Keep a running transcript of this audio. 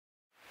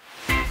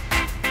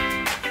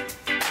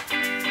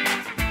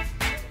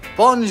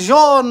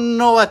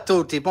Buongiorno a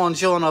tutti,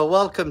 buongiorno,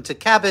 welcome to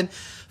cabin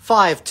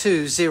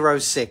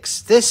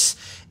 5206. This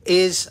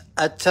is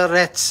a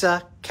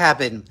Terrazza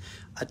cabin,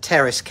 a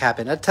terrace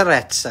cabin, a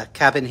Terrazza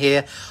cabin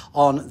here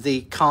on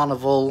the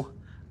Carnival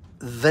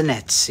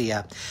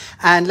Venezia.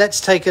 And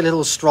let's take a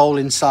little stroll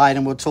inside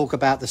and we'll talk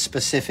about the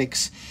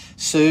specifics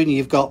soon.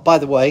 You've got, by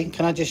the way,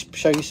 can I just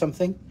show you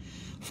something?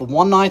 For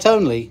one night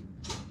only,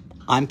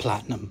 I'm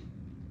platinum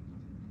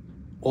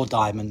or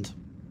diamond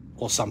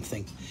or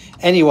something.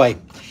 Anyway,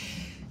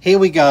 here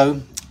we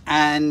go.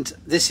 And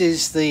this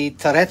is the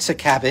Terrazza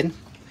cabin,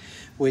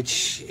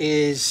 which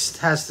has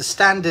the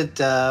standard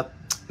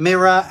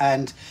mirror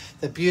and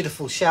the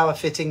beautiful shower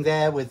fitting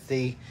there with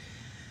the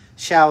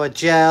shower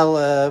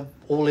gel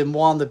all in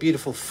one. The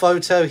beautiful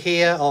photo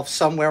here of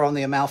somewhere on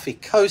the Amalfi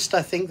Coast,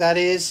 I think that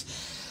is.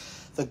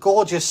 The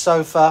gorgeous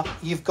sofa.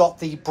 You've got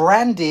the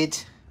branded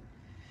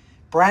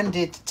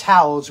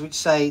towels which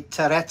say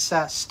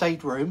Terrazza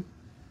stateroom.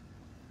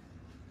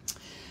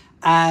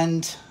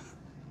 And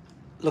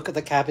look at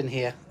the cabin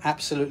here,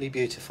 absolutely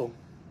beautiful.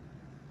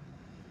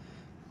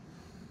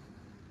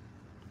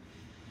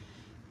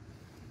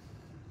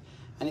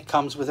 And it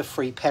comes with a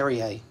free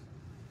Perrier,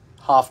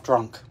 half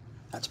drunk.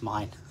 That's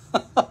mine.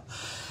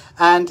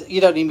 And you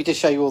don't need me to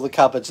show you all the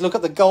cupboards. Look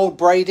at the gold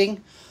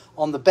braiding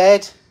on the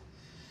bed.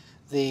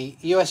 The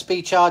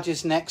USB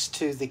chargers next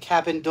to the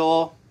cabin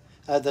door.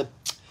 The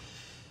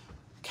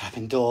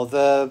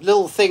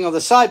little thing on the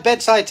side,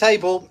 bedside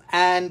table,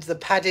 and the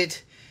padded,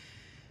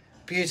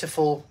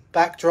 beautiful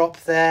backdrop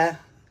there.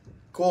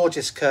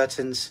 Gorgeous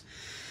curtains.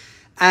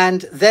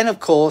 And then, of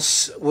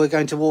course, we're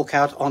going to walk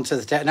out onto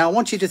the deck. Now, I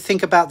want you to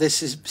think about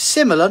this as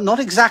similar,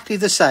 not exactly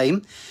the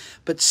same,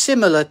 but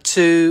similar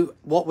to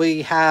what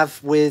we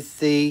have with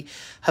the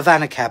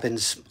Havana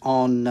cabins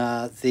on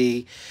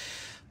the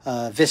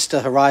Vista,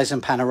 Horizon,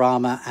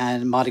 Panorama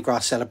and Mardi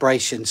Gras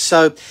celebration.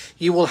 So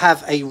you will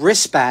have a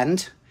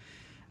wristband,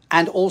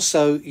 and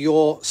also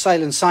your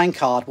sail and sign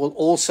card will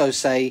also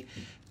say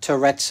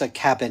Terrazza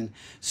cabin.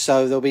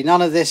 So there'll be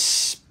none of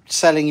this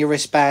selling your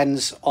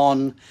wristbands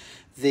on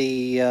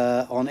the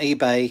on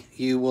eBay.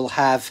 You will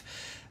have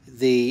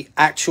the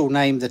actual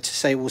name that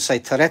will say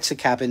Terrazza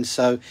cabin,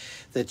 so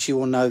that you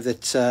will know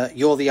that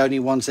you're the only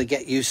ones that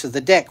get use of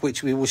the deck,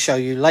 which we will show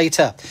you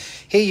later.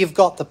 Here you've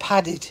got the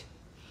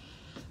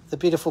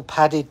beautiful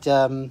padded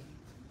sun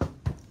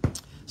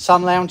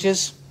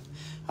loungers.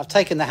 I've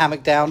taken the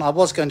hammock down. I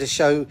was going to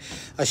show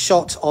a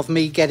shot of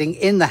me getting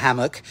in the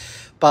hammock,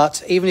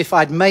 but even if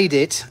I'd made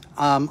it,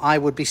 I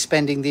would be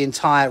spending the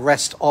entire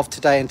rest of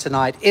today and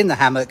tonight in the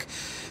hammock,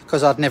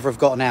 because I'd never have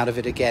gotten out of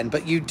it again.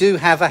 But you do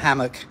have a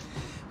hammock.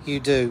 You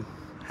do.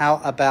 How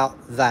about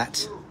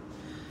that?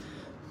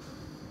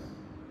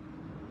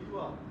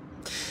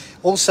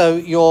 Also,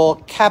 your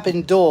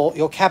cabin door,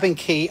 your cabin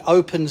key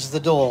opens the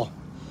door.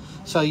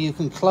 So you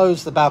can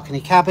close the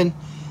balcony cabin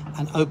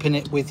and open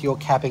it with your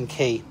cabin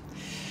key.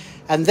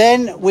 And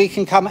then we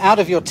can come out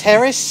of your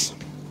terrace.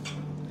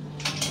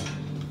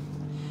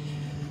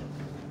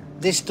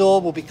 This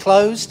door will be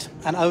closed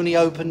and only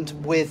opened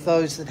with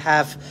those that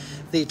have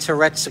the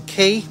Terrazza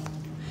key.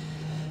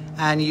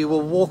 And you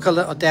will walk a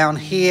little down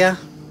here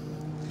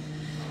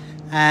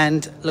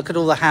and look at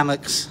all the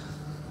hammocks.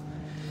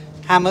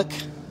 Hammock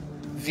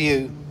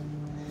view.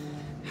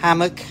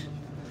 Hammock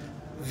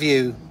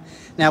view.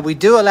 Now, we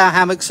do allow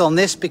hammocks on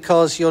this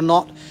because you're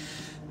not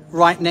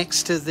right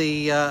next to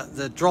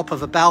the drop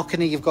of a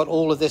balcony. You've got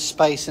all of this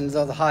space and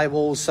the high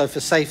walls, so for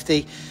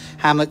safety,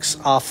 hammocks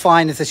are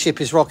fine. If the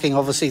ship is rocking,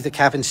 obviously the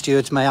cabin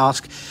stewards may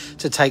ask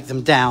to take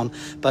them down.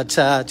 But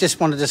just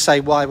wanted to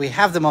say why we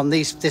have them on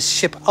this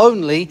ship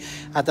only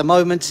at the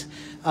moment.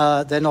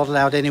 They're not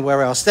allowed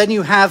anywhere else. Then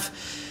you have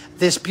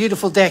this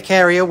beautiful deck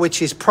area,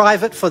 which is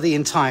private for the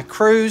entire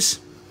cruise.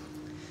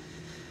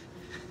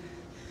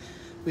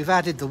 We've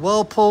added the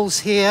whirlpools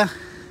here.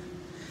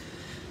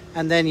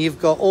 And then you've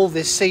got all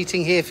this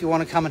seating here if you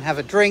want to come and have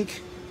a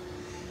drink.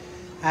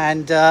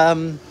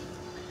 And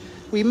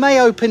we may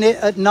open it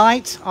at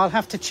night. I'll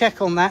have to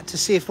check on that to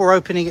see if we're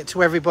opening it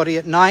to everybody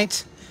at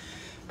night.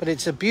 But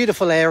it's a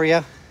beautiful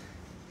area.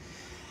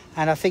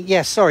 And I think,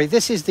 yes, sorry,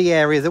 this is the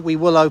area that we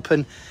will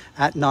open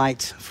at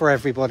night for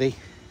everybody.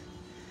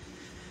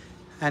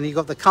 And you've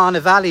got the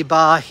Carnevale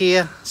bar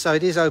here. So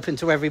it is open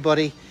to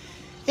everybody.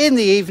 In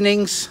the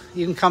evenings,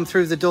 you can come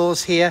through the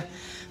doors here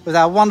with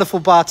our wonderful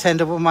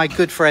bartender, with my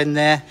good friend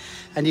there.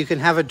 And you can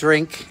have a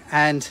drink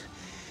and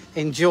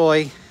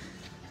enjoy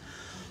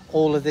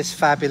all of this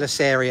fabulous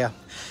area.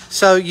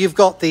 So you've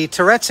got the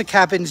Terrazza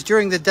cabins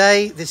during the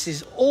day. This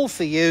is all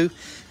for you.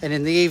 And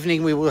in the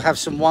evening, we will have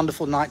some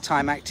wonderful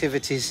nighttime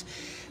activities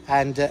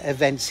and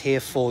events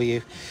here for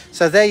you.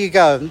 So there you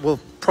go. We'll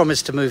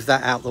promise to move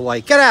that out the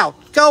way. Get out,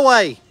 go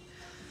away.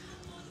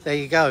 There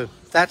you go.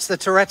 That's the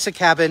Terrazza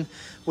cabin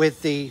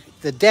with the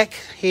deck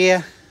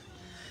here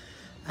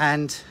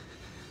and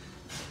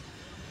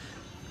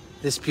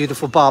this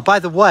beautiful bar. By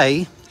the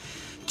way,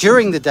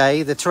 during the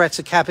day, the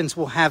Terrazza cabins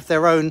will have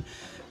their own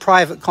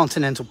private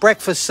continental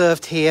breakfast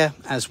served here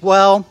as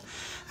well.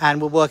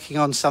 and we're working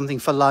on something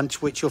for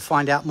lunch, which you'll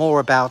find out more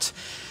about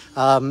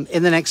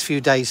in the next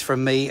few days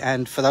from me.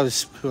 And for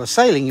those who are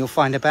sailing, you'll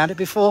find about it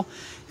before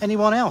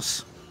anyone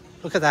else.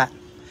 Look at that.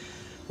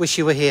 Wish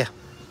you were here.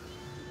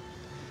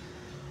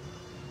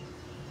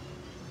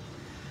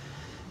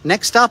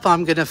 Next up,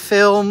 I'm going to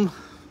film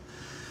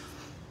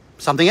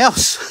something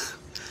else.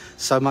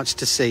 So much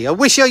to see. I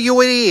wish you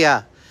were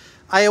here.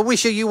 I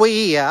wish you were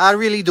here. I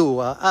really do.